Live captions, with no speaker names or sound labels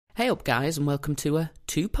Hey up guys, and welcome to a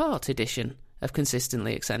two-part edition of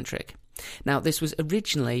Consistently Eccentric. Now, this was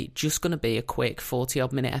originally just going to be a quick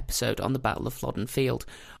 40-odd minute episode on the Battle of Flodden Field,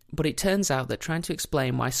 but it turns out that trying to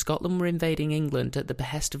explain why Scotland were invading England at the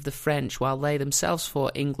behest of the French while they themselves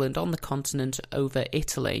fought England on the continent over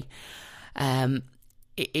Italy,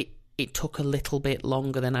 it took a little bit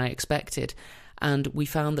longer than I expected. And we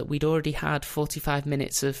found that we'd already had 45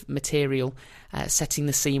 minutes of material setting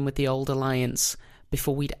the scene with the Old Alliance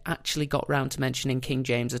before we'd actually got round to mentioning King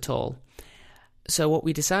James at all. So what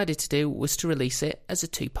we decided to do was to release it as a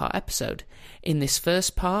two-part episode. In this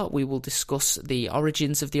first part, we will discuss the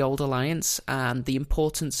origins of the Old Alliance and the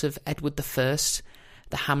importance of Edward I,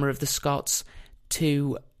 the Hammer of the Scots,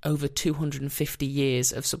 to over 250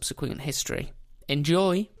 years of subsequent history.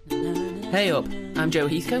 Enjoy! Hey up, I'm Joe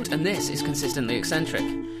Heathcote, and this is Consistently Eccentric,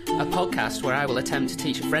 a podcast where I will attempt to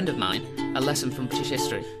teach a friend of mine a lesson from British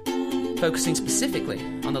history, focusing specifically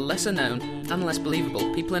on the lesser-known and less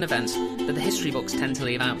believable people and events that the history books tend to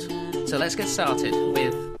leave out. So let's get started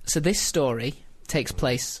with... So this story takes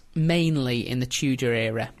place mainly in the Tudor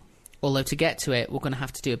era, although to get to it, we're going to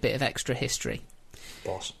have to do a bit of extra history.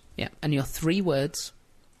 Boss. Yeah, and your 3 words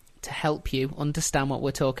to help you understand what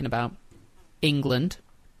we're talking about: England,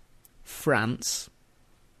 France,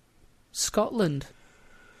 Scotland.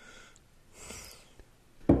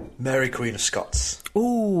 Mary Queen of Scots.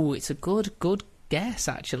 Ooh, it's a good guess,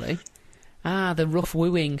 actually. The rough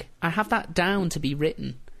wooing. I have that down to be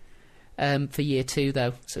written for year 2,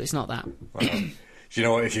 though, so it's not that. Well, do you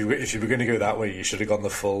know what? If you were going to go that way, you should have gone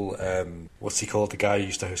the full, what's he called? The guy who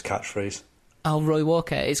used to have his catchphrase. Oh, Roy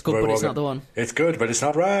Walker. It's good, Roy but Walker. It's not the one. It's good, but it's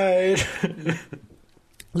not right.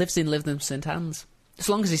 Lives in Lytham St Anne's. As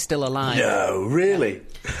long as he's still alive. No, really?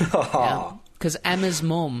 Because Emma's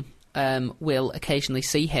mum will occasionally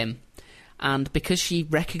see him, and because she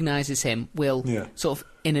recognises him, will sort of,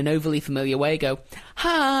 in an overly familiar way, go,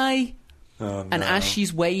 "Hi!" Oh, no. And as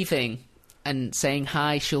she's waving and saying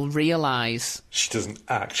hi, she'll realise... She doesn't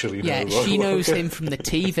actually know. Yeah, she knows him from the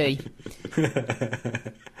TV.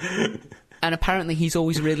 And apparently he's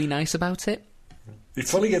always really nice about it. He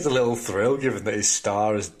probably gets a little thrill, given that his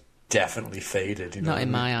star has definitely faded. You know Not in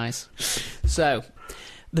my eyes. So,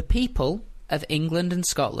 the people of England and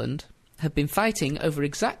Scotland have been fighting over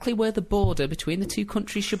exactly where the border between the two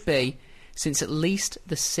countries should be since at least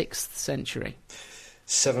the 6th century.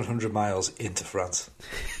 700 miles into France.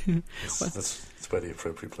 That's where the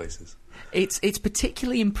appropriate place is. It's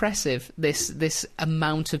particularly impressive, this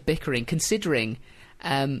amount of bickering, considering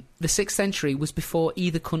the 6th century was before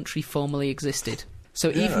either country formally existed.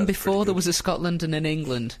 So even before there was a Scotland and an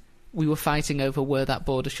England, we were fighting over where that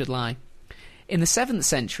border should lie. In the 7th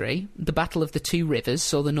century, the Battle of the Two Rivers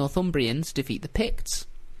saw the Northumbrians defeat the Picts,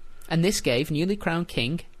 and this gave newly crowned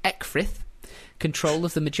King Ecgfrith control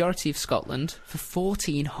of the majority of Scotland for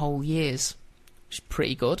 14 whole years. Which is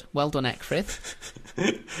pretty good. Well done, Ecgfrith.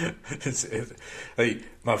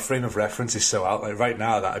 My frame of reference is so out. Like right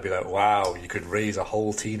now, that'd be like, wow, you could raise a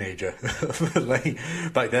whole teenager. Like,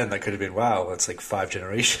 back then, that could have been, wow, that's like 5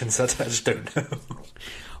 generations. I just don't know.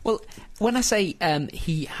 Well, when I say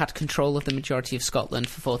he had control of the majority of Scotland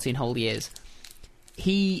for 14 whole years,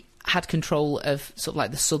 he had control of sort of like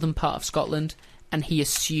the southern part of Scotland, and he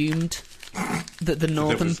assumed that the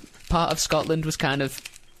northern part of Scotland was kind of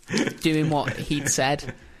doing what he'd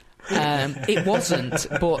said. It wasn't,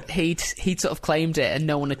 but he'd sort of claimed it, and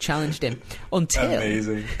no one had challenged him until...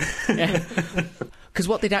 Amazing. Because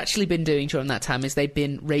what they'd actually been doing during that time is they'd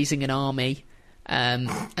been raising an army and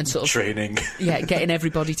sort of... Training. Yeah, getting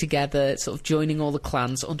everybody together, sort of joining all the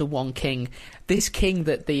clans under one king. This king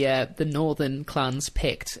that the northern clans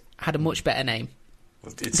picked had a much better name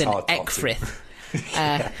than Ecgfrith.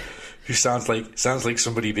 Who sounds like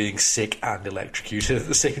somebody being sick and electrocuted at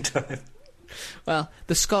the same time. Well,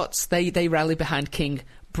 the Scots, they rally behind King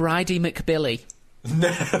Bridie McBilly.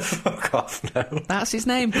 No, fuck off, no. That's his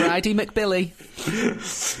name, Bridie McBilly.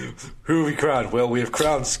 Who have we crowned? Well, we have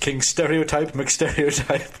crowned King Stereotype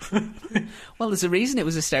McStereotype. Well, there's a reason it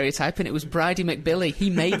was a stereotype, and it was Bridie McBilly.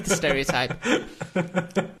 He made the stereotype.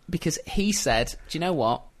 Because he said, do you know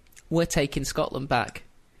what? We're taking Scotland back.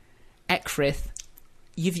 Ecgfrith,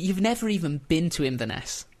 you've never even been to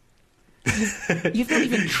Inverness. You've not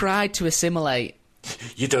even tried to assimilate.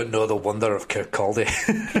 You don't know the wonder of Kirkcaldy.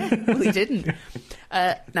 Yeah, well, he didn't.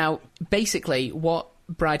 Now, basically, what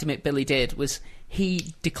Bridie McBilly did was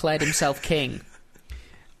he declared himself king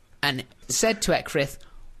and said to Ecgfrith,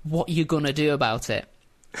 "What are you gonna do about it?"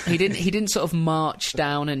 He didn't sort of march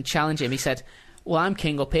down and challenge him. He said, "Well, I'm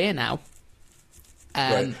king up here now."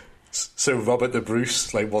 Right. So Robert the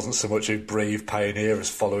Bruce wasn't so much a brave pioneer as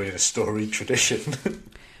following a storied tradition.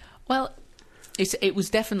 Well, it was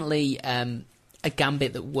definitely a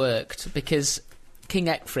gambit that worked, because King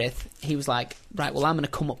Ecgfrith, he was like, right, well, I'm going to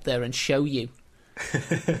come up there and show you.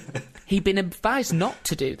 He'd been advised not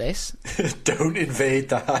to do this. Don't invade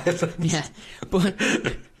the Highlands. Yeah, but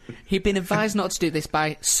he'd been advised not to do this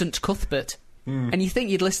by St Cuthbert. And you think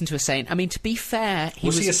you'd listen to a saint. I mean, to be fair...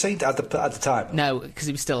 Was he a saint at the time? No, because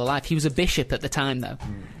he was still alive. He was a bishop at the time, though.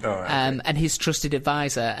 All right, and his trusted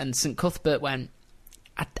advisor. And St Cuthbert went,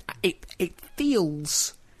 it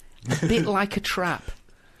feels a bit like a trap.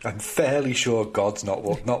 I'm fairly sure God's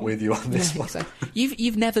not with you on this one. Exactly.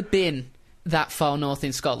 You've never been that far north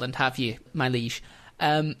in Scotland, have you, my liege?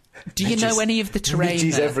 Do you know any of the terrain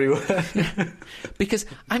midges there? Everywhere. Because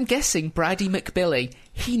I'm guessing Bridie McBilly,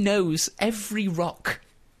 he knows every rock,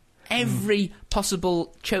 every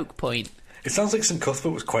possible choke point. It sounds like St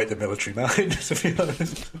Cuthbert was quite the military man, to be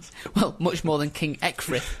honest. Well, much more than King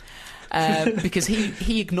Ecgfrith. Because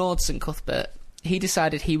he ignored St Cuthbert. He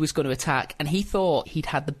decided he was going to attack, and he thought he'd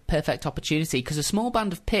had the perfect opportunity, because a small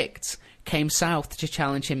band of Picts came south to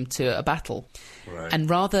challenge him to a battle. Right. And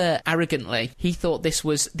rather arrogantly, he thought this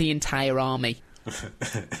was the entire army.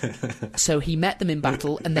 So he met them in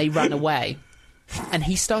battle, and they ran away. And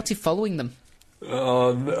he started following them.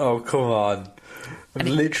 Oh, come on. I've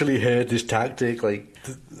literally heard this tactic, like...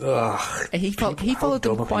 And he followed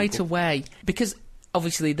them quite a way, because...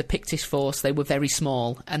 Obviously, the Pictish force, they were very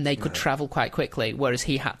small, and they could travel quite quickly, whereas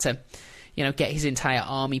he had to, get his entire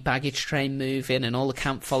army baggage train moving and all the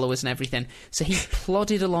camp followers and everything. So he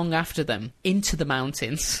plodded along after them into the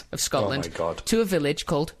mountains of Scotland to a village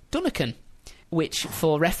called Dunnacan, which,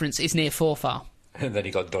 for reference, is near Forfar. And then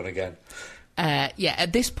he got done again.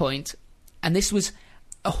 At this point, and this was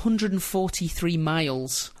 143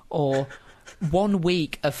 miles, or 1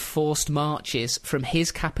 week of forced marches from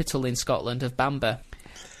his capital in Scotland of Bamber.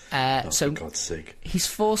 For God's sake. He's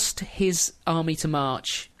forced his army to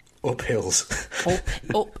march up hills,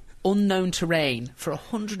 up unknown terrain for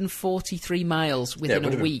 143 miles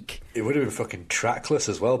within a week. It would have been fucking trackless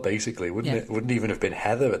as well, basically, wouldn't it? It wouldn't even have been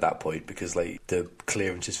heather at that point, because the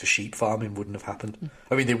clearances for sheep farming wouldn't have happened.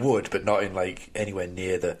 I mean, they would, but not in anywhere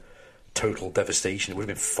near the total devastation. It would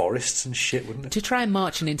have been forests and shit, wouldn't it? To try and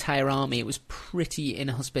march an entire army, it was pretty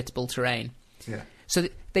inhospitable terrain. Yeah. So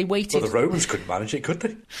they waited... Well, the Romans couldn't manage it, could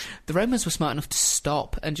they? The Romans were smart enough to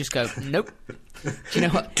stop and just go, nope. Do you know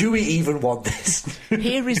what? Do we even want this?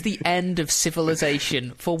 Here is the end of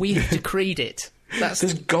civilization, for we have decreed it.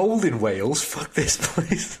 There's gold in Wales. Fuck this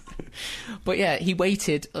place. But yeah, he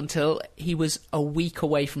waited until he was a week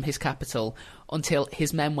away from his capital, until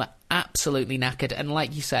his men were absolutely knackered and,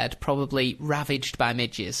 like you said, probably ravaged by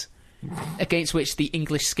midges, against which the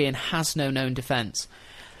English skin has no known defence.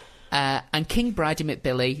 And King Bridie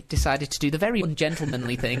McBilly decided to do the very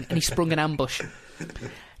ungentlemanly thing, and he sprung an ambush.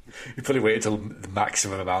 He probably waited till the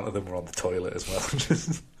maximum amount of them were on the toilet as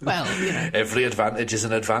well. Well, every advantage is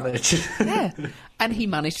an advantage. Yeah, and he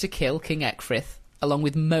managed to kill King Ecgfrith, along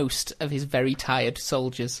with most of his very tired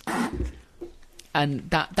soldiers. And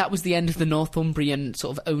that was the end of the Northumbrian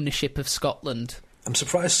sort of ownership of Scotland. I'm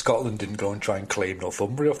surprised Scotland didn't go and try and claim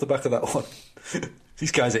Northumbria off the back of that one.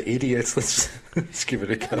 These guys are idiots. Let's give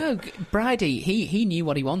it a go. No, Bridie, he knew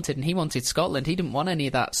what he wanted, and he wanted Scotland. He didn't want any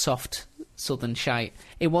of that soft southern shite.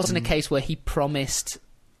 It wasn't a case where he promised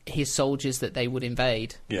his soldiers that they would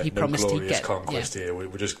invade. Yeah, he no promised glorious he'd get conquest here. We're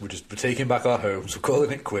taking back our homes. We're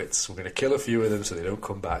calling it quits. We're going to kill a few of them so they don't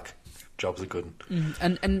come back. Jobs are good.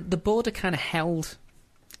 And the border kind of held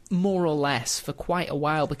more or less for quite a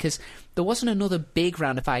while, because there wasn't another big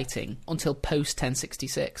round of fighting until post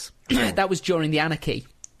 1066. That was during the anarchy.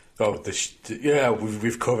 Oh,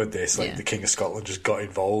 we've covered this. The King of Scotland just got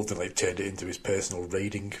involved and turned it into his personal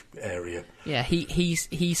raiding area. Yeah,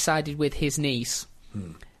 he sided with his niece,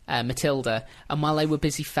 Matilda, and while they were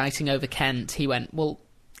busy fighting over Kent, he went, well,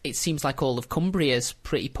 it seems like all of Cumbria's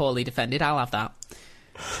pretty poorly defended. I'll have that.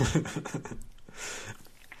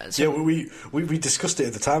 So, yeah, we discussed it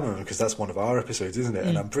at the time, because that's one of our episodes, isn't it?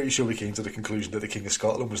 And I'm pretty sure we came to the conclusion that the King of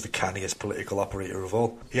Scotland was the canniest political operator of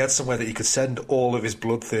all. He had somewhere that he could send all of his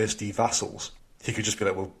bloodthirsty vassals. He could just be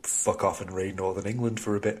like, well, fuck off and raid Northern England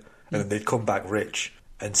for a bit. And then they'd come back rich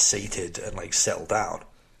and sated and settle down.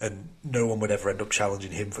 And no one would ever end up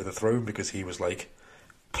challenging him for the throne, because he was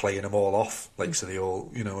playing them all off, so they all,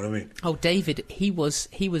 you know what I mean? Oh, David, he was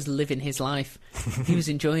living his life. He was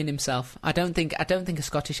enjoying himself. I don't think a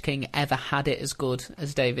Scottish king ever had it as good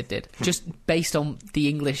as David did. Just based on the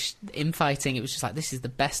English infighting, it was just this is the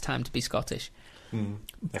best time to be Scottish.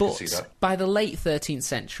 But by the late 13th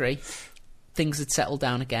century, things had settled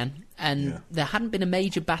down again, and there hadn't been a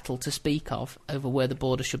major battle to speak of over where the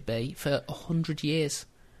border should be for 100 years.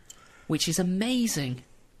 which is amazing.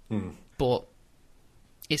 But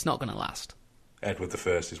it's not going to last. Edward I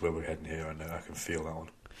is where we're heading here, I know, I can feel that one.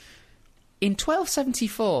 In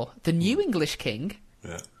 1274, the new English king,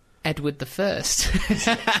 Edward I.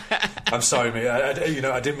 I'm sorry, mate.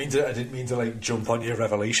 I didn't mean to like jump on your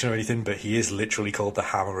revelation or anything, but he is literally called the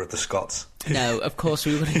Hammer of the Scots. No, of course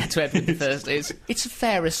we wouldn't get to Edward I. It's a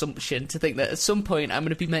fair assumption to think that at some point I'm going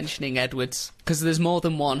to be mentioning Edwards, because there's more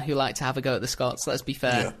than one who like to have a go at the Scots. Let's be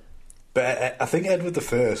fair. Yeah. But I think Edward I,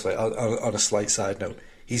 like on a slight side note,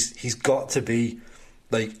 he's got to be.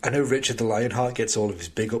 Like, I know Richard the Lionheart gets all of his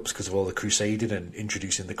big ups because of all the crusading and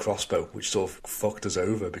introducing the crossbow, which sort of fucked us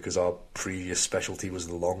over because our previous specialty was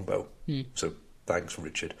the longbow. So thanks,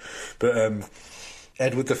 Richard. But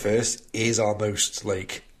Edward I is our most,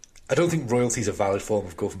 like... I don't think royalty's a valid form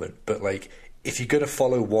of government, but, like, if you're going to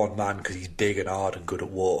follow one man because he's big and hard and good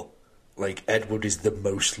at war, like, Edward is the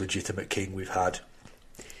most legitimate king we've had.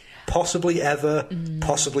 Possibly ever,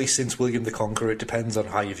 possibly since William the Conqueror. It depends on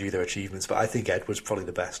how you view their achievements, but I think Edward's probably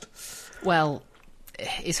the best. Well,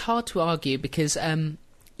 it's hard to argue because, in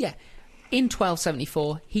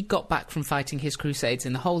 1274, he got back from fighting his crusades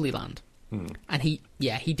in the Holy Land. And he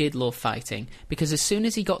did love fighting, because as soon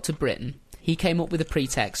as he got to Britain, he came up with a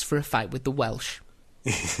pretext for a fight with the Welsh.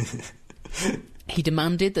 He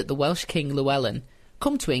demanded that the Welsh king Llewellyn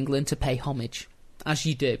come to England to pay homage, as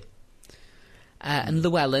you do. And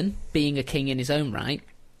Llewellyn, being a king in his own right,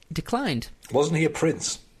 declined. Wasn't he a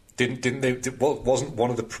prince? Didn't they? Wasn't one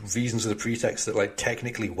of the reasons of the pretext that, like,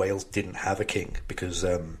 technically Wales didn't have a king because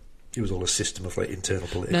it was all a system of, like, internal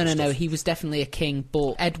political stuff? No. He was definitely a king,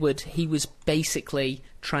 but Edward, he was basically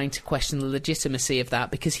trying to question the legitimacy of that,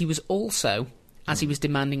 because he was also, as he was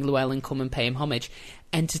demanding Llewellyn come and pay him homage,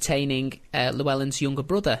 entertaining Llewellyn's younger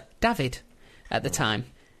brother, David, at the time,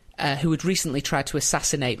 who had recently tried to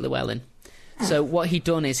assassinate Llewellyn. So what he'd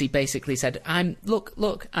done is he basically said, I'm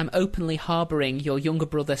openly harbouring your younger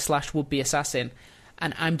brother / would-be assassin,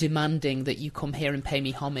 and I'm demanding that you come here and pay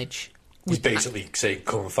me homage. He's basically saying,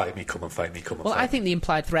 come and fight me, come and fight me, come and fight me. Well, I think the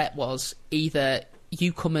implied threat was either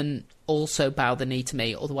you come and also bow the knee to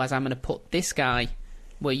me, otherwise I'm going to put this guy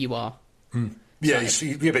where you are. Yeah,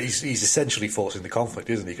 but he's essentially forcing the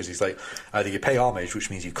conflict, isn't he? Because he's like, either you pay homage,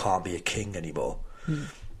 which means you can't be a king anymore.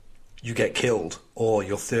 You get killed, or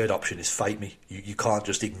your third option is fight me. You can't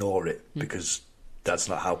just ignore it, because that's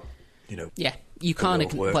not how, Yeah, you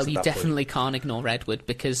can't. Well, you definitely can't ignore Edward,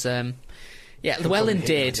 because Llewellyn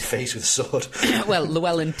did. Face with a sword. Well,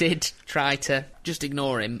 Llewellyn did try to just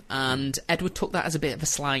ignore him, and Edward took that as a bit of a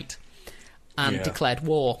slight and declared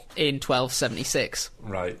war in 1276.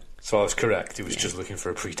 Right. So I was correct. He was just looking for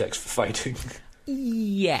a pretext for fighting.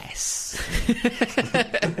 Yes.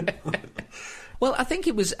 Well, I think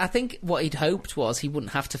what he'd hoped was he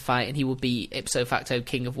wouldn't have to fight, and he would be ipso facto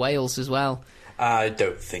King of Wales as well. I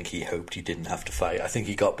don't think he hoped he didn't have to fight. I think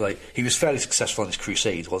he was fairly successful in his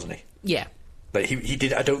crusades, wasn't he? Yeah. Like he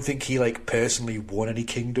did. I don't think he personally won any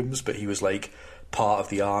kingdoms, but he was part of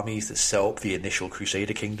the armies that set up the initial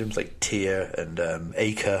Crusader kingdoms, like Tyr and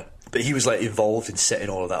Acre. But he was involved in setting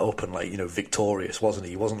all of that up and victorious, wasn't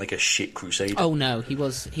he? He wasn't a shit crusader. Oh no, he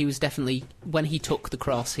was definitely, when he took the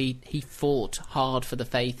cross, he fought hard for the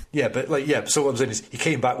faith. Yeah, but so what I'm saying is he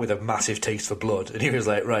came back with a massive taste for blood, and he was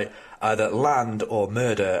like, right, either land or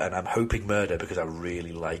murder, and I'm hoping murder because I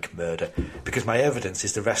really like murder. Because my evidence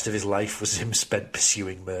is the rest of his life was him spent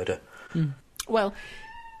pursuing murder. Well,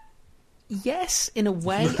 yes, in a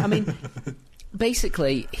way. I mean,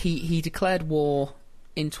 basically, he declared war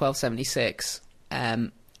in 1276,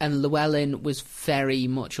 and Llewellyn was very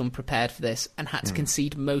much unprepared for this and had to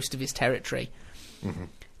concede most of his territory.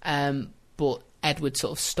 But Edward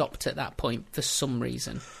sort of stopped at that point for some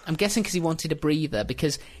reason. I'm guessing because he wanted a breather,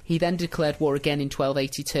 because he then declared war again in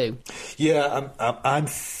 1282. Yeah,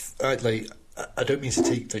 I don't mean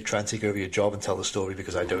to try and take over your job and tell the story,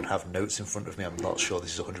 because I don't have notes in front of me. I'm not sure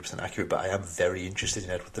this is 100% accurate, but I am very interested in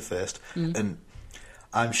Edward I. And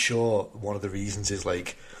I'm sure one of the reasons is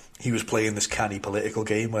he was playing this canny political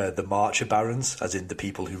game where the Marcher barons, as in the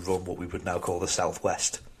people who run what we would now call the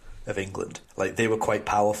southwest of England, they were quite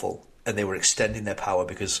powerful, and they were extending their power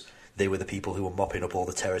because they were the people who were mopping up all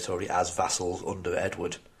the territory as vassals under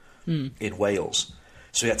Edward in Wales.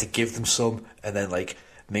 So he had to give them some, and then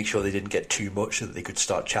make sure they didn't get too much so that they could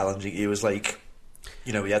start challenging. It was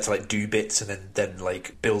he had to do bits and then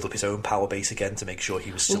build up his own power base again to make sure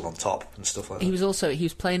he was still on top and stuff like that. He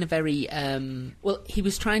was playing a very he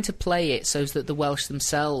was trying to play it so that the Welsh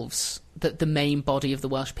themselves, that the main body of the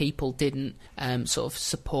Welsh people didn't sort of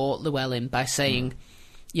support Llewellyn by saying,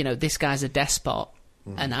 this guy's a despot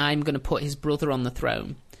and I'm going to put his brother on the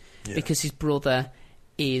throne because his brother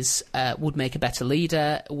would make a better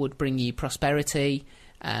leader, would bring you prosperity.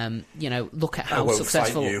 Look at how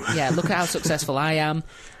successful. Look at how successful I am.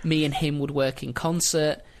 Me and him would work in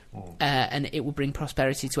concert, and it would bring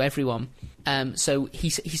prosperity to everyone. So he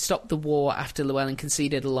stopped the war after Llewellyn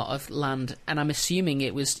conceded a lot of land, and I'm assuming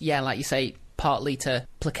it was, like you say, partly to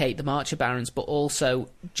placate the Marcher barons, but also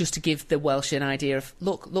just to give the Welsh an idea of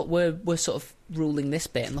look, we're sort of ruling this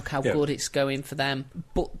bit, and look how good it's going for them.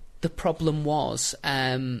 But the problem was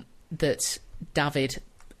that David,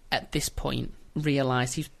 at this point,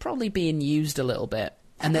 realised he's probably being used a little bit,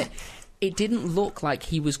 and that it didn't look like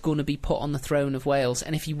he was going to be put on the throne of Wales,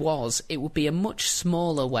 and if he was, it would be a much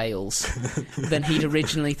smaller Wales than he'd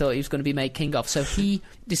originally thought he was going to be made king of. So he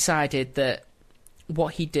decided that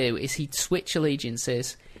what he'd do is he'd switch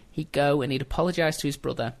allegiances, he'd go and he'd apologise to his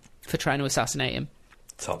brother for trying to assassinate him.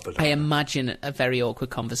 I imagine a very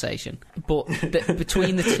awkward conversation, but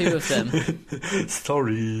between the two of them,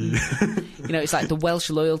 sorry, it's like the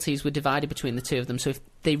Welsh loyalties were divided between the two of them. So if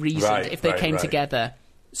they reasoned, if they came together,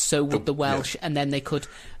 so would the Welsh, and then they could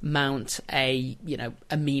mount a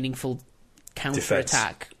meaningful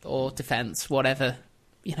counter-attack or defence, whatever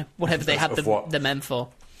they had the men for.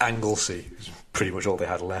 Anglesey is pretty much all they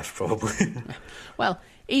had left, probably. Well,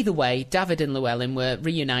 either way, David and Llewellyn were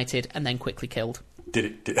reunited and then quickly killed.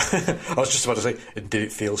 I was just about to say, did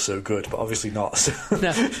it feel so good? But obviously not. So.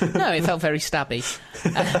 No, it felt very stabby.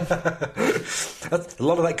 A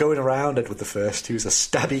lot of that going around Edward the First. He was a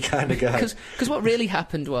stabby kind of guy. Because what really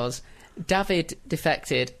happened was David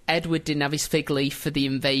defected. Edward didn't have his fig leaf for the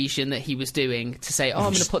invasion that he was doing to say, I'm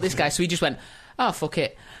going to put this guy. So he just went, fuck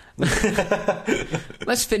it.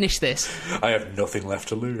 Let's finish this. I have nothing left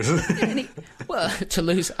to lose. To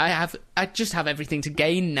lose, I just have everything to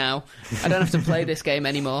gain now. I don't have to play this game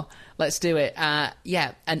anymore. Let's do it.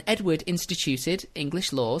 And Edward instituted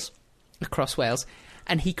English laws across Wales,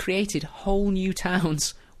 and he created whole new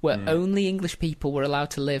towns where only English people were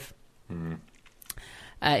allowed to live.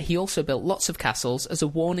 He also built lots of castles as a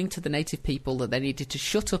warning to the native people that they needed to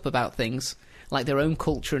shut up about things like their own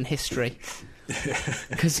culture and history.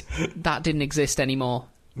 Because that didn't exist anymore.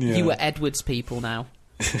 You were Edward's people now.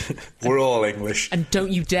 We're all English. And don't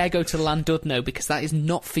you dare go to Llandudno, because that is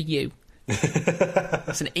not for you.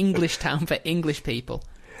 It's an English town for English people.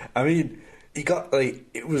 I mean, he got,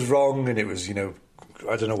 it was wrong, and it was, I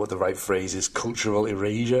don't know what the right phrase is, cultural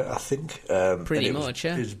erasure, I think. Pretty much,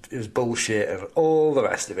 yeah. It was bullshit and all the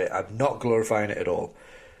rest of it. I'm not glorifying it at all.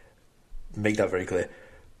 Make that very clear.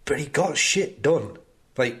 But he got shit done.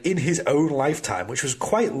 In his own lifetime, which was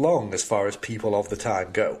quite long as far as people of the time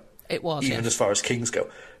go. It was, even as far as kings go.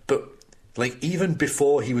 But, even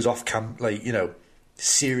before he was off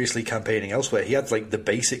seriously campaigning elsewhere, he had, the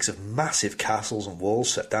basics of massive castles and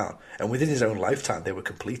walls set down. And within his own lifetime, they were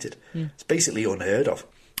completed. It's basically unheard of.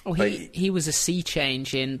 Well, he was a sea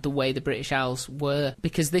change in the way the British Isles were.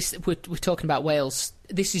 Because we're talking about Wales,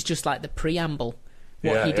 this is just like the preamble,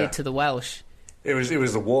 what he did to the Welsh. It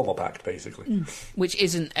was the warm-up act, basically. Which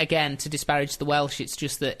isn't, again, to disparage the Welsh, it's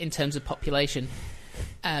just that in terms of population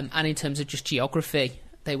and in terms of just geography,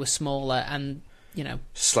 they were smaller and,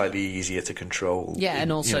 slightly easier to control. Yeah,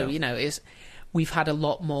 and also, we've had a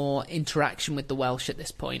lot more interaction with the Welsh at this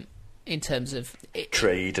point in terms of...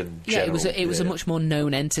 trade and general... Yeah, it was a much more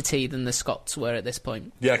known entity than the Scots were at this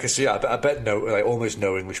point. Yeah, because, I bet almost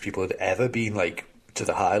no English people had ever been, to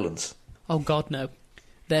the Highlands. Oh, God, no.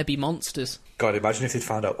 There'd be monsters. God, imagine if they'd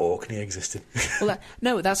found out Orkney existed. Well,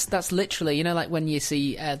 that's literally, when you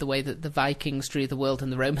see the way that the Vikings drew the world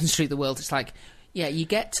and the Romans drew the world, it's like, you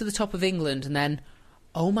get to the top of England and then,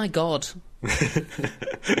 oh my God,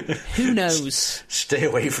 who knows? Stay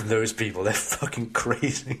away from those people, they're fucking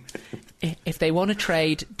crazy. If they want to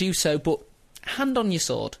trade, do so, but hand on your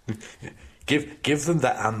sword. Give them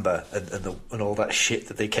the amber and all that shit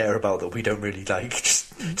that they care about that we don't really like.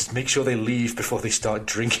 Just make sure they leave before they start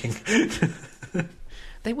drinking.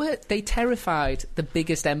 They terrified the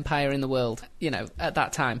biggest empire in the world, at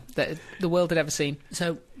that time, that the world had ever seen.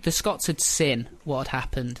 So the Scots had seen what had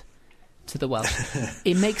happened to the Welsh.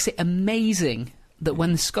 It makes it amazing that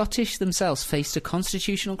when the Scottish themselves faced a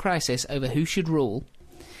constitutional crisis over who should rule,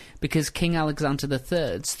 because King Alexander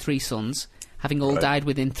III's 3 sons, having all died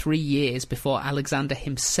within 3 years before Alexander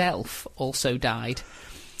himself also died,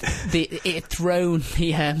 it had thrown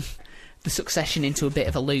the succession into a bit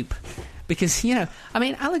of a loop. Because,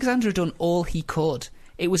 Alexander had done all he could.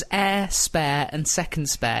 It was heir, spare, and second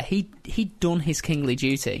spare. He'd done his kingly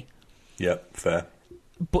duty. Yep, fair.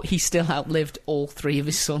 But he still outlived all 3 of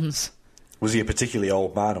his sons. Was he a particularly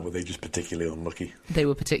old man, or were they just particularly unlucky? They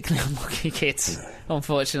were particularly unlucky kids,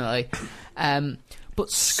 unfortunately.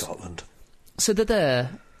 But Scotland. So the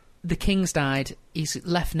king's died, he's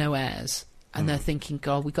left no heirs, and they're thinking,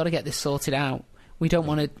 God, we've got to get this sorted out. We don't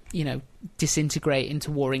want to, disintegrate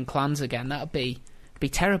into warring clans again. That would be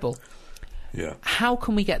terrible. Yeah. How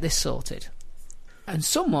can we get this sorted? And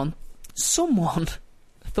someone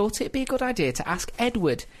thought it'd be a good idea to ask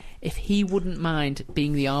Edward if he wouldn't mind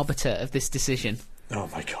being the arbiter of this decision. Oh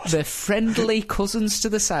my God. The friendly cousins to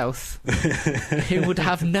the south, who would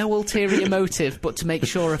have no ulterior motive but to make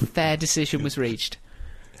sure a fair decision was reached.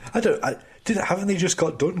 Haven't they just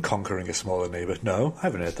got done conquering a smaller neighbour? No, I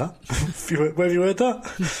haven't heard that. Where have you heard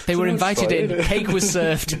that? They were invited in. Cake was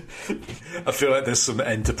served. I feel like there's some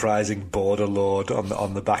enterprising border lord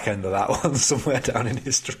on the back end of that one somewhere down in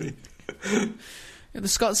history. The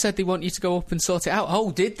Scots said they want you to go up and sort it out.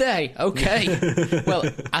 Oh, did they? Okay. Well,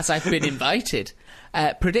 as I've been invited.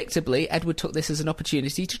 Predictably, Edward took this as an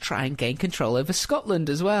opportunity to try and gain control over Scotland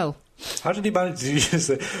as well. How did he manage to just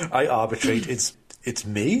say, I arbitrate, it's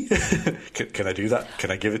me? Can I do that? Can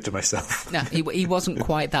I give it to myself? No, he wasn't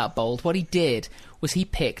quite that bold. What he did was he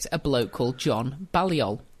picked a bloke called John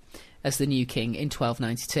Balliol as the new king in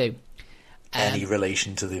 1292. Any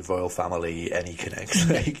relation to the royal family, any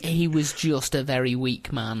connection? He was just a very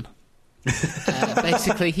weak man.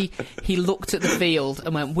 Basically, he looked at the field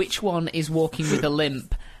and went, which one is walking with a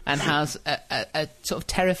limp and has a sort of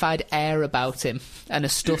terrified air about him and a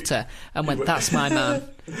stutter, and went, that's my man.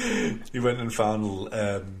 He went and found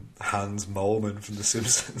Hans Moleman from The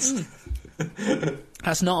Simpsons.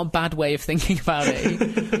 That's not a bad way of thinking about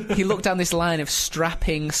it. He looked down this line of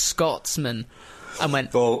strapping Scotsmen and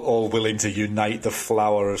went, all willing to unite the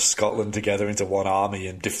flower of Scotland together into one army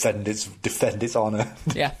and defend its honour.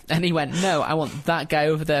 Yeah, and he went, no, I want that guy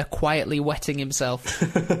over there quietly wetting himself.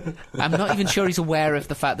 I'm not even sure he's aware of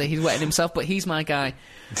the fact that he's wetting himself, but he's my guy.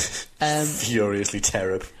 Furiously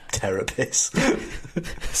terror piss.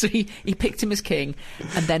 So he picked him as king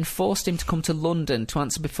and then forced him to come to London to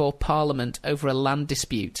answer before Parliament over a land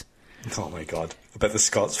dispute. Oh my God. I bet the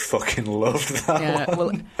Scots fucking loved that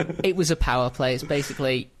one. Well, it was a power play. It's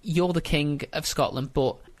basically, you're the king of Scotland,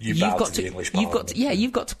 but you've got to the English Parliament.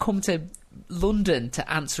 You've got to come to London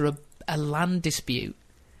to answer a land dispute,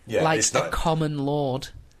 like a common lord.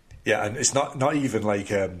 Yeah, and it's not even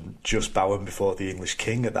like just bowing before the English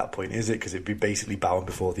king at that point, is it? Because it'd be basically bowing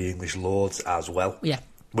before the English lords as well. Yeah.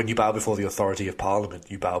 When you bow before the authority of Parliament,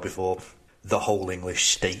 you bow before the whole English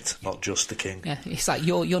state, not just the king. Yeah, it's like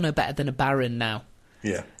you're no better than a baron now.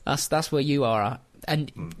 Yeah, that's where you are,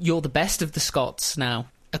 and you're the best of the Scots now,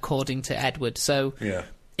 according to Edward. So yeah,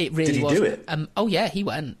 it really did he was. Do it? Oh yeah, he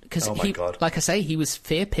went because God. Like I say, he was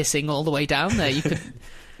fear pissing all the way down there. You could.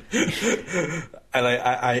 And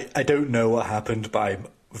I don't know what happened, but I'm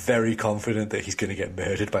very confident that he's going to get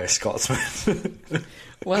murdered by a Scotsman.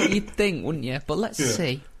 Well, you'd think, wouldn't you? But let's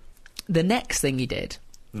see. The next thing he did,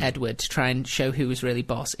 Edward, to try and show who was really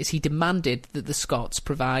boss, is he demanded that the Scots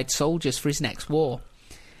provide soldiers for his next war.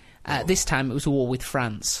 This time it was a war with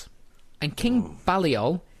France. And King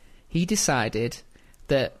Balliol, he decided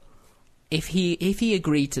that if he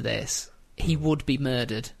agreed to this, he would be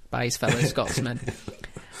murdered by his fellow Scotsmen.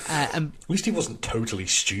 At least he wasn't totally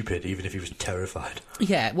stupid, even if he was terrified.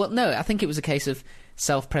 Yeah, well, no, I think it was a case of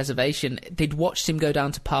self-preservation. They'd watched him go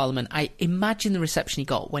down to Parliament. I imagine the reception he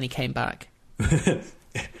got when he came back.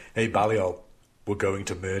 Hey, Balliol, we're going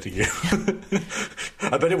to murder you.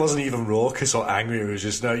 I bet it wasn't even raucous or angry. It was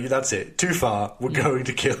just, no, that's it. Too far. We're going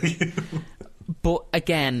to kill you. But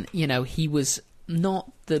again, he was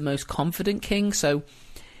not the most confident king, so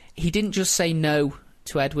he didn't just say no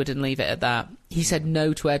to Edward and leave it at that. He said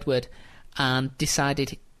no to Edward and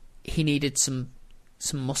decided he needed some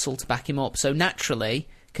muscle to back him up. So naturally,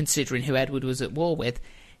 considering who Edward was at war with,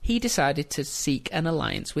 he decided to seek an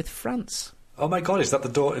alliance with France. Oh my God, is that the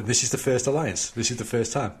door? This is the first alliance? This is the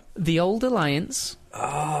first time? The old alliance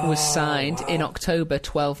was signed in October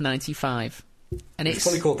 1295. And it's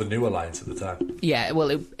probably called the New Alliance at the time. Yeah,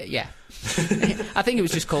 well, yeah. I think it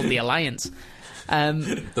was just called the Alliance.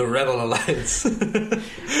 The Rebel Alliance.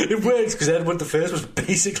 It works because Edward I was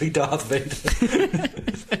basically Darth Vader.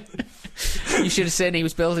 You should have seen he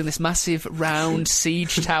was building this massive round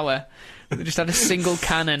siege tower that just had a single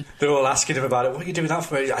cannon. They're all asking him about it. What are you doing that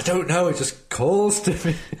for? I don't know. It just calls to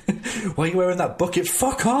me. Why are you wearing that bucket?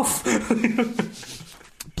 Fuck off.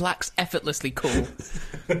 Black's effortlessly cool.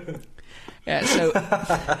 Yeah, so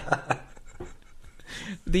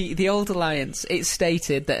the old alliance, it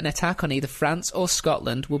stated that an attack on either France or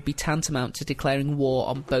Scotland would be tantamount to declaring war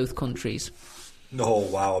on both countries. Oh,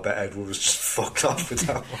 wow, I bet Edward was just fucked off with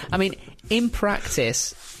that one. I mean, in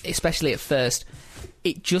practice, especially at first,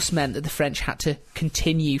 it just meant that the French had to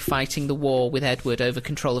continue fighting the war with Edward over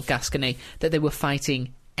control of Gascony, that they were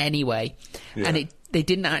fighting anyway. Yeah. And they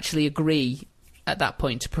didn't actually agree at that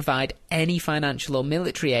point to provide any financial or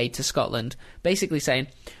military aid to Scotland, basically saying,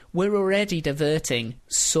 we're already diverting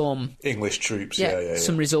some English troops,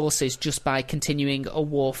 some resources just by continuing a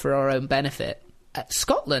war for our own benefit.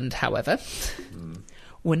 Scotland, however,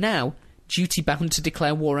 were now duty-bound to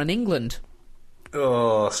declare war on England.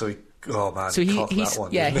 So he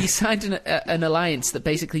signed an alliance that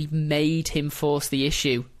basically made him force the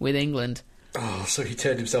issue with England. Oh, so he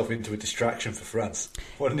turned himself into a distraction for France.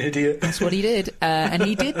 What an idiot. That's what he did. And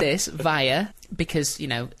he did this via, because,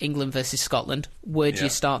 England versus Scotland, where do you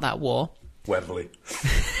start that war? Wembley.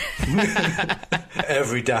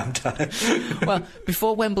 Every damn time. Well,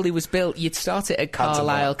 before Wembley was built, you'd start it at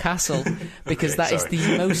Carlisle Castle, because that is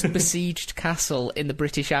the most besieged castle in the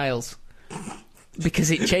British Isles.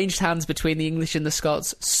 Because it changed hands between the English and the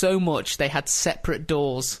Scots so much they had separate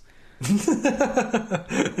doors. We've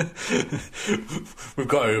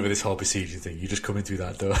got over this whole besieging thing. You just come in through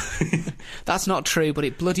that door. That's not true, but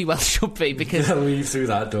it bloody well should be, because... leave through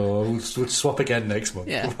that door. We'll swap again next month.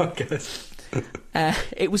 Yeah.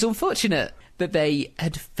 It was unfortunate that they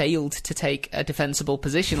had failed to take a defensible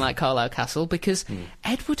position like Carlisle Castle, because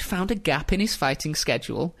Edward found a gap in his fighting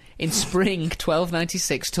schedule in spring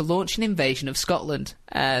 1296 to launch an invasion of Scotland.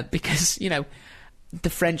 Because, the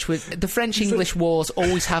French-English wars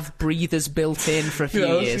always have breathers built in for a few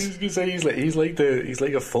years. I was going to say he's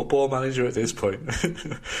like a football manager at this point.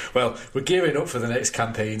 Well, we're gearing up for the next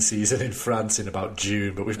campaign season in France in about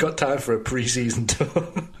June, but we've got time for a pre-season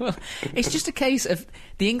tour. Well, it's just a case of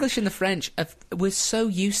the English and the French we're so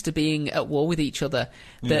used to being at war with each other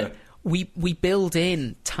that we build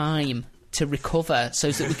in time to recover so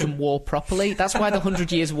that we can war properly. That's why the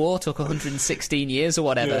 100 Years' War took 116 years or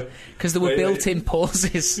whatever, because there were built-in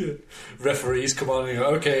pauses. Yeah. Referees come on and go,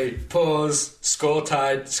 okay, pause, score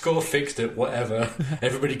tied, score fixed it, whatever.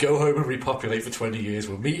 Everybody go home and repopulate for 20 years.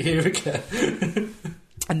 We'll meet here again.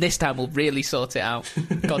 And this time we'll really sort it out.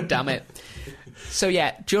 God damn it. So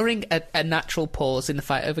during a natural pause in the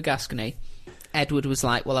fight over Gascony, Edward was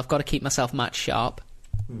like, well, I've got to keep myself match sharp.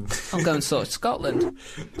 I'll go and sort Scotland.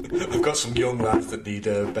 I've got some young lads that need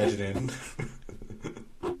bedding in.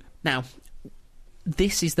 Now,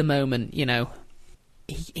 this is the moment,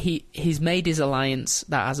 he's made his alliance.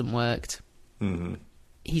 That hasn't worked. Mm-hmm.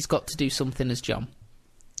 He's got to do something as John.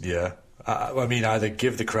 Yeah. I mean, either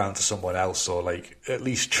give the crown to someone else or, at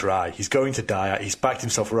least try. He's going to die. He's backed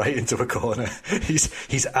himself right into a corner.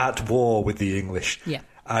 He's at war with the English. Yeah.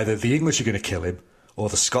 Either the English are going to kill him, or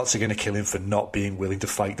the Scots are going to kill him for not being willing to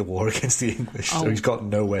fight the war against the English. So he's got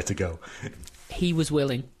nowhere to go. He was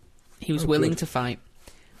willing. He was willing to fight.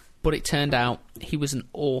 But it turned out he was an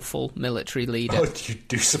awful military leader. Oh, you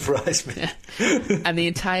do surprise me. And the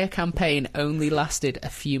entire campaign only lasted a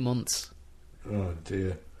few months. Oh,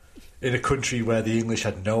 dear. In a country where the English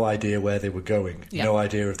had no idea where they were going, no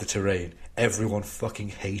idea of the terrain, everyone fucking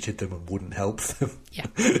hated them and wouldn't help them. Yeah.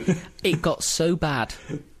 It got so bad...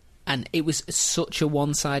 And it was such a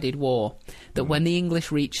one-sided war that when the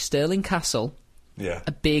English reached Stirling Castle,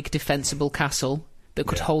 a big defensible castle that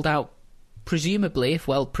could hold out, presumably, if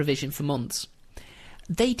well provisioned for months,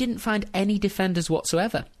 they didn't find any defenders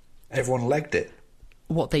whatsoever. Everyone legged it.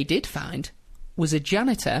 What they did find was a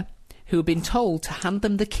janitor who had been told to hand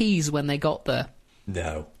them the keys when they got there.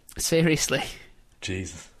 No. Seriously.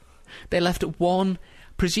 Jesus. They left one,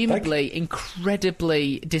 presumably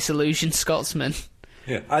incredibly disillusioned Scotsman.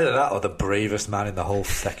 Yeah, either that or the bravest man in the whole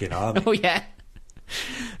fucking army. Oh, yeah.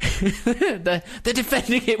 they're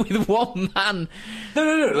defending it with one man.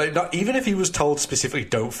 No. Not, even if he was told specifically,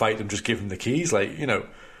 don't fight them, just give him the keys.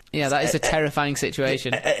 Yeah, that is a terrifying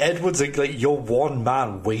situation. Edward's you're one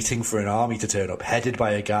man waiting for an army to turn up, headed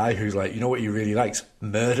by a guy who's what he really likes?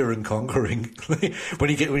 Murder and conquering. when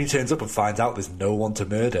he turns up and finds out there's no one to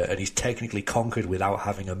murder, and he's technically conquered without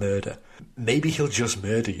having a murder, maybe he'll just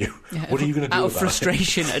murder you. Yeah, what are you going to do out about of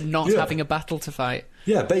frustration it? and not having a battle to fight?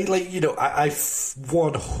 Yeah, but I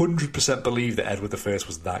 100% believe that Edward I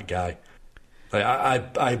was that guy.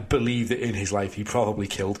 I believe that in his life he probably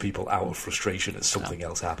killed people out of frustration at something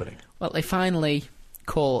else happening. Well, they finally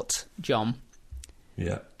caught John.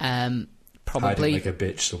 Yeah. Probably hiding like a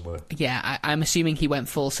bitch somewhere. Yeah, I'm assuming he went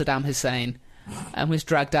full Saddam Hussein and was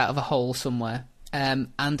dragged out of a hole somewhere.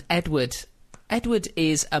 And Edward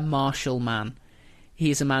is a martial man.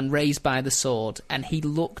 He is a man raised by the sword, and he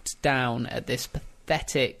looked down at this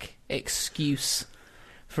pathetic excuse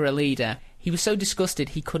for a leader. He was so disgusted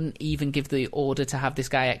he couldn't even give the order to have this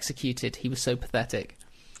guy executed. He was so pathetic.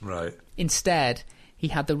 Right. Instead, he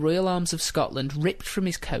had the Royal Arms of Scotland ripped from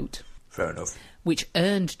his coat. Fair enough. Which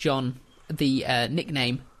earned John the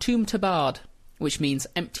nickname Toom Tabard, which means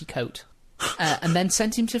empty coat, and then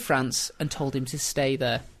sent him to France and told him to stay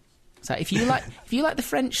there. So if you like the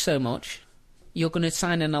French so much, you're going to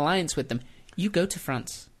sign an alliance with them. You go to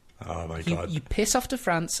France. Oh my God! You piss off to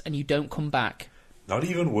France and you don't come back. Not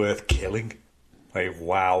even worth killing. Like,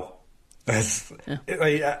 wow.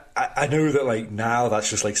 Like, I know that, like, now that's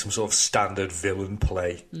just like some sort of standard villain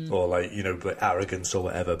play, or like, you know, like arrogance or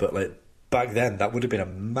whatever. But like back then, that would have been a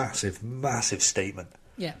massive, massive statement.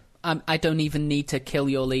 Yeah. I don't even need to kill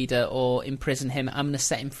your leader or imprison him. I'm going to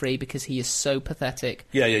set him free because he is so pathetic.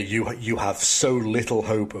 Yeah. You have so little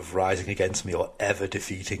hope of rising against me or ever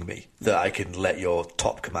defeating me that I can let your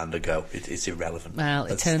top commander go. It's irrelevant. Well,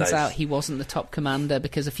 it turns out he wasn't the top commander,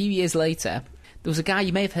 because a few years later, there was a guy,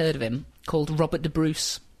 you may have heard of him, called Robert de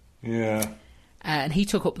Bruce. Yeah. And he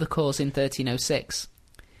took up the cause in 1306.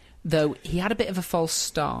 Though he had a bit of a false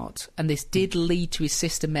start, and this did lead to his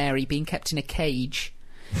sister Mary being kept in a cage,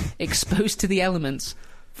 exposed to the elements,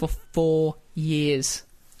 for 4 years.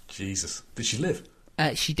 Jesus. Did she live?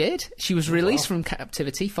 She did. She was released from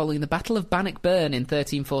captivity following the Battle of Bannockburn in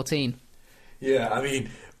 1314. Yeah, I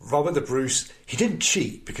mean, Robert the Bruce, he didn't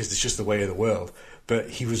cheat because it's just the way of the world, but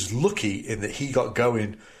he was lucky in that he got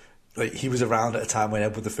going. Like, he was around at a time when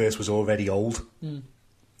Edward I was already old.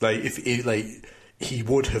 Like, he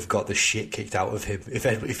would have got the shit kicked out of him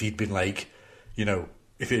if he'd been like, you know,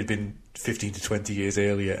 if it had been 15 to 20 years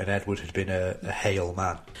earlier and Edward had been a hale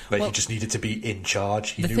man. Like, he just needed to be in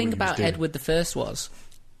charge. The thing about Edward I was,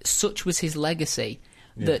 such was his legacy,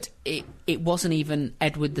 that it wasn't even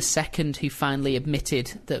Edward II who finally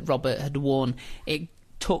admitted that Robert had won. It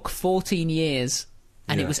took 14 years,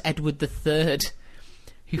 and it was Edward III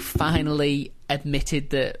who finally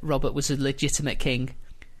admitted that Robert was a legitimate king.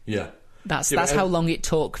 Yeah. That's how long it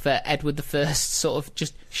took for Edward I, sort of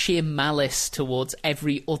just sheer malice towards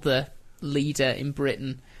every other leader in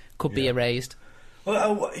Britain, could be erased.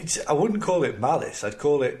 Well, I wouldn't call it malice. I'd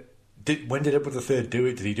call it... when did Edward III do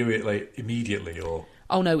it? Did he do it, like, immediately, or...?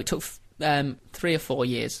 Oh, no, it took 3 or 4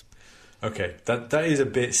 years. Okay, that is a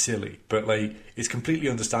bit silly, but, like, it's completely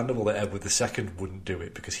understandable that Edward II wouldn't do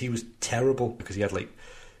it, because he was terrible, because he had, like,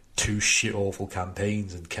 2 shit-awful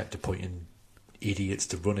campaigns and kept appointing idiots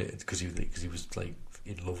to run it because he was like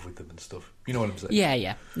in love with them and stuff. You know what I'm saying?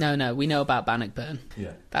 Yeah. No, we know about Bannockburn.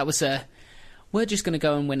 Yeah. That was we're just going to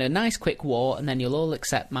go and win a nice quick war, and then you'll all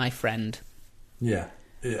accept my friend. Yeah.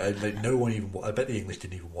 Like, no one even... I bet the English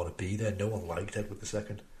didn't even want to be there. No one liked Edward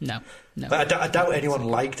II. No. But I doubt anyone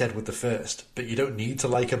liked Edward I, but you don't need to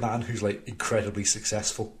like a man who's, like, incredibly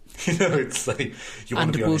successful. You know, it's like... you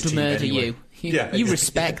want to be on his team murder anyway. You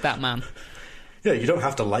respect that man. Yeah, you don't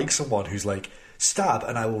have to like someone who's like, stab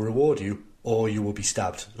and I will reward you, or you will be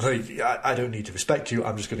stabbed. Like, I don't need to respect you,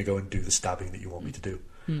 I'm just going to go and do the stabbing that you want me to do.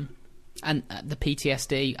 And the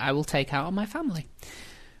PTSD I will take out on my family.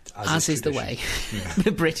 As is the way. Yeah.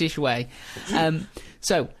 The British way.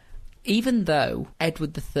 So, even though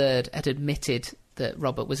Edward III had admitted that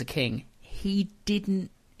Robert was a king, he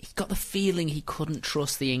got the feeling he couldn't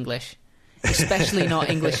trust the English. Especially not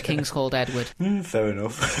English kings called Edward. Fair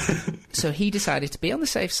enough. So he decided to be on the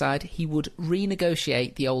safe side. He would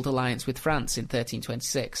renegotiate the old alliance with France in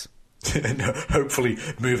 1326. And hopefully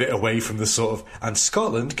move it away from the sort of... And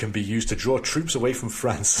Scotland can be used to draw troops away from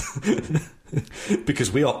France.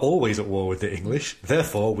 Because we are always at war with the English.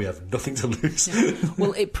 Therefore, we have nothing to lose.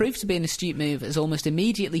 Well, it proved to be an astute move, as almost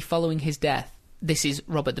immediately following his death, this is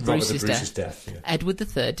Robert the Bruce's death, yeah. Edward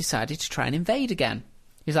III decided to try and invade again.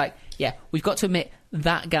 He's like, yeah, we've got to admit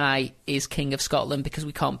that guy is King of Scotland because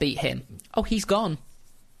we can't beat him. Oh, he's gone.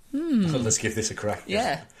 So let's give this a crack.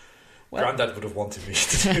 Yeah. Well, Grandad would have wanted me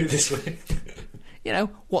to do it this way. You know,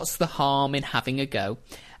 what's the harm in having a go?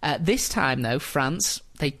 This time, though, France,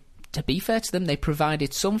 to be fair to them, they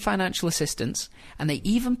provided some financial assistance, and they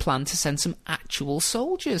even planned to send some actual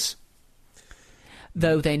soldiers,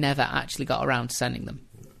 though they never actually got around to sending them.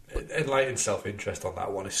 Enlightened self-interest on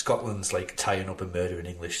that one. If Scotland's like tying up and murdering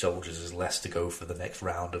English soldiers, there's less to go for the next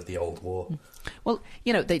round of the old war. Well,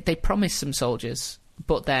 you know, they promised some soldiers,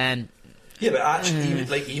 but then... Yeah, but actually,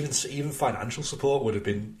 even financial support would have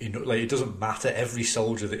been... Like, it doesn't matter. Every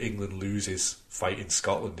soldier that England loses fighting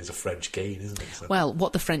Scotland is a French gain, isn't it? So. Well,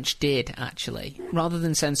 what the French did, actually, rather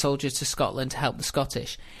than send soldiers to Scotland to help the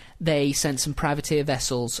Scottish, they sent some privateer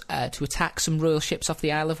vessels to attack some royal ships off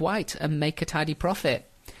the Isle of Wight and make a tidy profit.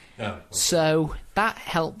 Oh, okay. So that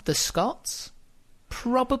helped the Scots?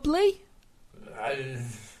 Probably.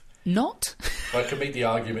 Not? I can make the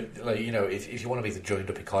argument, like, you know, if you want to make the joined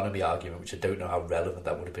up economy argument, which I don't know how relevant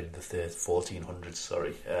that would have been in the 1400s,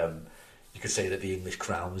 sorry, you could say that the English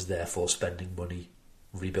crown was therefore spending money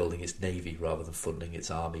rebuilding its navy rather than funding its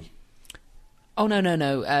army. Oh, no.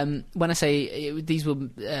 When I say these were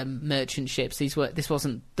merchant ships, this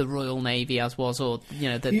wasn't the Royal Navy as was, or, you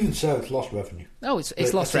know... Even so, it's lost revenue. Oh,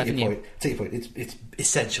 it's lost revenue. Take your point. It's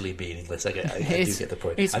essentially meaningless. I do get the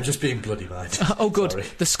point. I'm just being bloody mad. Oh, good. Sorry.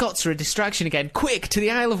 The Scots are a distraction again. Quick, to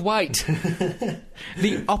the Isle of Wight.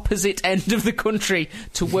 The opposite end of the country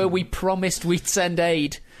to where we promised we'd send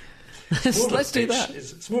aid. Let's do that.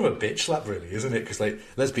 It's more of a bitch slap, really, isn't it? Because, like,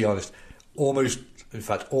 let's be honest, in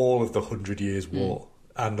fact, all of the 100 Years' War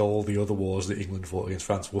and all the other wars that England fought against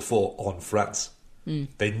France were fought on France.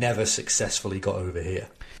 They never successfully got over here.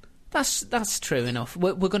 That's true enough.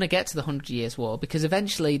 We're going to get to the 100 Years' War, because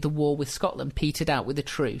eventually the war with Scotland petered out with a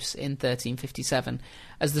truce in 1357,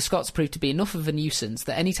 as the Scots proved to be enough of a nuisance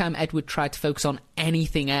that any time Edward tried to focus on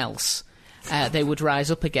anything else, they would rise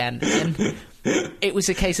up again. And it was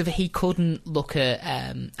a case of he couldn't look at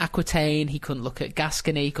Aquitaine, he couldn't look at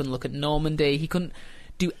Gascony, he couldn't look at Normandy, he couldn't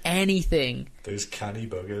do anything. Those canny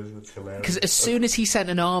buggers, it's hilarious. Because as soon as he sent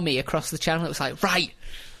an army across the channel, it was like, right,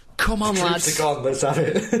 come on, lads. Troops are gone, let's have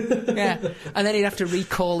it. Yeah, and then he'd have to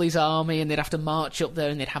recall his army, and they'd have to march up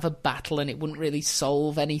there, and they'd have a battle, and it wouldn't really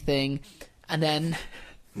solve anything. And then,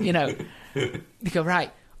 you know, they go,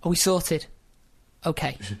 right, are we sorted?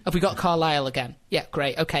 Okay. Have we got Carlisle again? Yeah,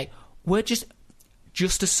 great. Okay. We're just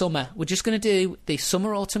a summer. We're just going to do the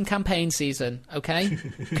summer-autumn campaign season, okay?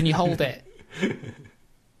 Can you hold it?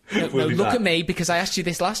 No, look at me, because I asked you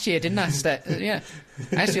this last year, didn't I? Yeah.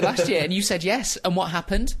 I asked you last year, and you said yes. And what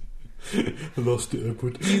happened? I lost it,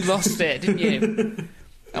 Edward. You lost it, didn't you?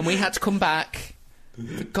 And we had to come back.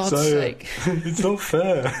 For God's sake. It's not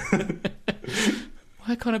fair.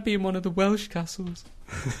 Why can't I be in one of the Welsh castles?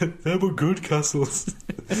 They were good castles.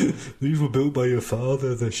 These were built by your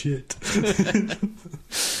father, they're shit.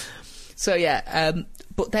 So, yeah,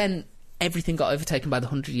 but then everything got overtaken by the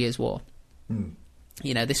 100 Years' War.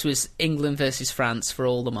 You know, this was England versus France for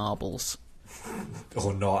all the marbles.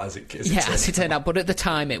 Or not, as it turned out. But at the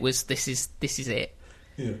time, it was, this is it.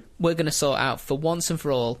 Yeah. We're going to sort out, for once and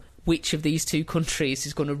for all, which of these two countries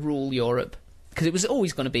is going to rule Europe. Because it was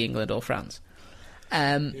always going to be England or France.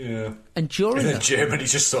 And then Germany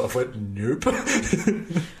just sort of went, nope.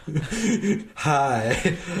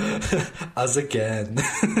 Hi. Us again.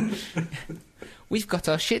 We've got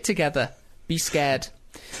our shit together. Be scared.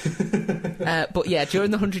 But yeah,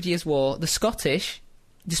 during the 100 Years' War, the Scottish,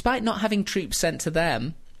 despite not having troops sent to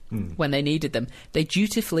them when they needed them, they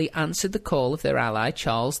dutifully answered the call of their ally,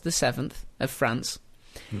 Charles VII of France,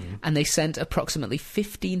 and they sent approximately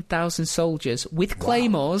 15,000 soldiers with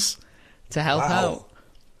claymores to help out.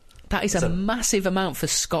 That is a massive amount for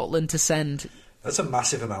Scotland to send. That's a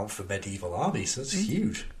massive amount for medieval armies. That's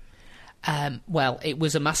huge. Well, it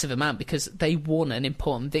was a massive amount because they won an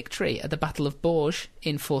important victory at the Battle of Bourges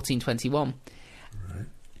in 1421,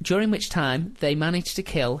 during which time they managed to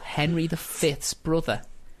kill Henry V's brother.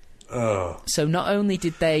 So not only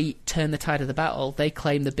did they turn the tide of the battle, they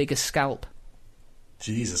claimed the biggest scalp.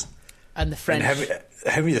 Jesus. And the French... And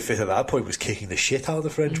Henry V at that point was kicking the shit out of the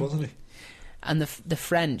French, wasn't he? And the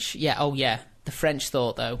French, the French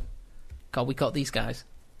thought, though, God, we got these guys.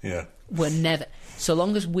 Yeah. We're never... So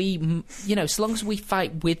long as we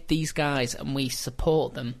fight with these guys and we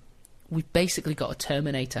support them, we've basically got a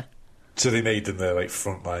Terminator. So they made them their, like,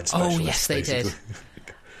 frontline specialists. Oh, yes, they did.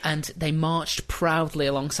 And they marched proudly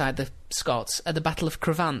alongside the Scots at the Battle of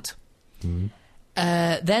Crevant.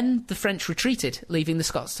 Then the French retreated, leaving the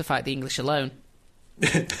Scots to fight the English alone.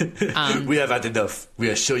 We have had enough. We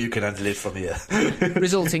are sure you can handle it from here.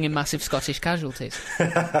 Resulting in massive Scottish casualties.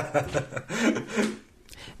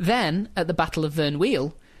 Then, at the Battle of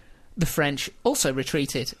Verneuil, the French also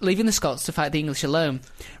retreated, leaving the Scots to fight the English alone,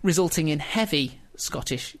 resulting in heavy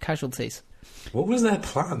Scottish casualties. What was their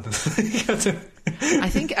plan? I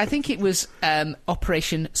think it was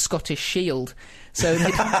Operation Scottish Shield. So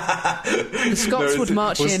the Scots would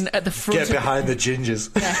march in at the front. Get behind the gingers.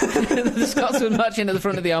 Yeah. The Scots would march in at the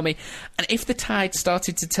front of the army, and if the tide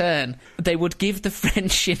started to turn, they would give the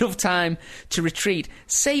French enough time to retreat,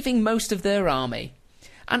 saving most of their army.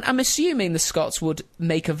 And I'm assuming the Scots would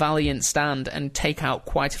make a valiant stand and take out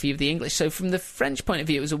quite a few of the English. So from the French point of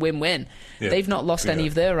view, it was a win-win. Yeah. They've not lost any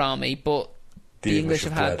of their army, but the English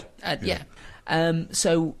have had...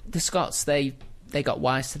 So the Scots, they got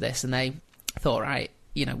wise to this, and they thought, right,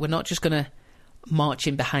 we're not just going to march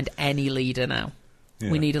in behind any leader now.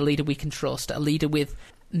 Yeah. We need a leader we can trust, a leader with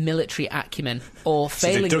military acumen or So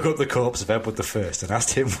they failing dug up the corpse of Edward I and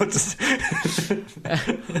asked him what does...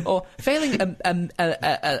 or failing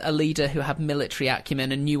a leader who had military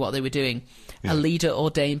acumen and knew what they were doing, a leader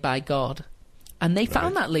ordained by God. And they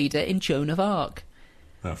found that leader in Joan of Arc.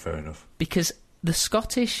 Oh, fair enough. Because the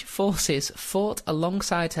Scottish forces fought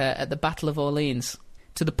alongside her at the Battle of Orleans,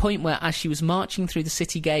 to the point where, as she was marching through the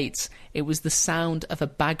city gates, it was the sound of a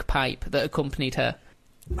bagpipe that accompanied her.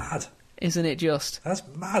 Mad. Isn't it just? That's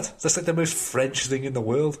mad. That's like the most French thing in the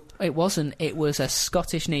world. It wasn't. It was a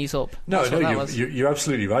Scottish knees up. No, That's what that no, was. you're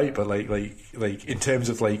absolutely right. But like in terms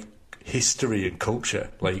of like history and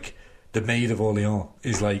culture, like the Maid of Orleans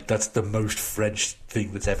is like that's the most French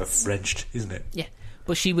thing that's ever Frenched, isn't it? Yeah,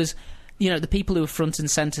 but she was, the people who were front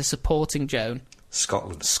and centre supporting Joan,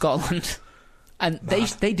 Scotland, and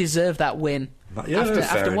they deserve that win. Yeah,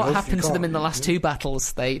 after what enough. happened to them in the last two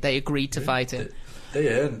battles, they agreed to fight it. They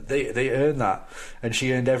earned that, and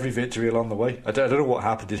she earned every victory along the way. I don't know what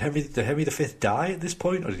happened. Did Henry V die at this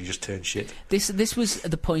point, or did he just turn shit? This was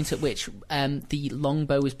the point at which the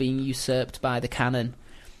longbow was being usurped by the cannon,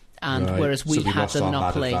 and whereas we had the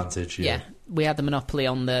monopoly, we had the monopoly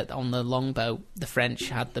on the longbow. The French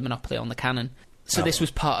had the monopoly on the cannon. So this was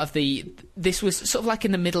part of this was sort of like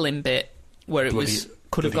in the middling bit where it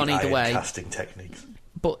could have gone either way. Casting techniques,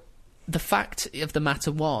 but. The fact of the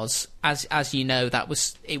matter was, as you know,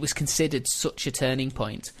 it was considered such a turning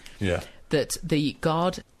point that the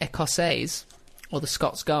Garde Écossaise, or the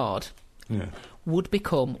Scots Guard, would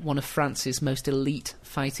become one of France's most elite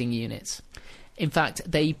fighting units. In fact,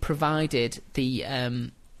 they provided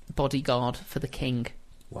the bodyguard for the king.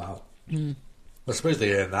 Wow. I suppose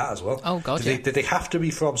they earned that as well. Oh, God, did they have to be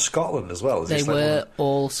from Scotland as well? They were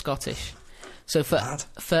all Scottish. So for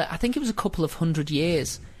I think it was a couple of 100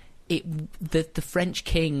 years... The French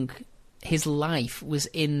king, his life was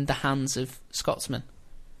in the hands of Scotsmen.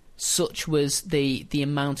 Such was the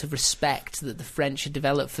amount of respect that the French had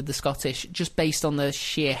developed for the Scottish, just based on the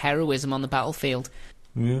sheer heroism on the battlefield,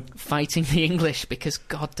 fighting the English. Because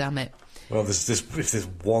God damn it! Well, if there's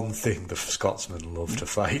one thing the Scotsmen love to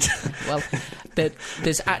fight, well,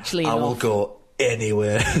 there's actually I will go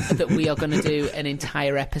anywhere. that we are going to do an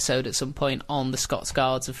entire episode at some point on the Scots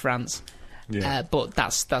Guards of France. Yeah. But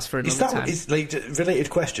that's for another time. Is like related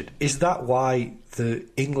question? Is that why the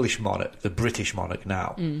English monarch, the British monarch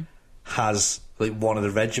now, has like one of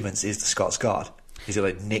the regiments is the Scots Guard? Is it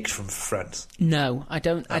like nicked from France? No, I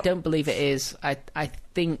don't. I don't believe it is. I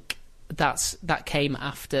think that came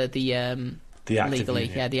after the Act legally, of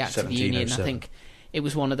Union, the Act of Union. I think it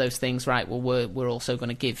was one of those things. Right. Well, we're also going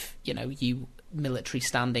to give you military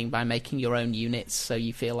standing by making your own units, so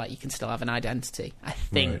you feel like you can still have an identity. I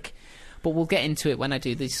think. Right. But we'll get into it when I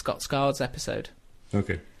do the Scots Guards episode.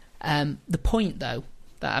 Okay. The point, though,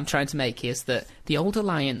 that I'm trying to make is that the Old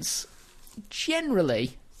Alliance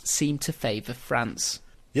generally seemed to favour France.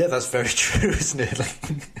 Yeah, that's very true, isn't it?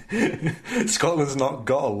 Like, Scotland's not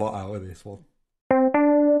got a lot out of this one.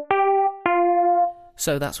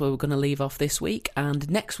 So that's where we're going to leave off this week,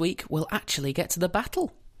 and next week we'll actually get to the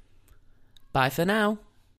battle. Bye for now.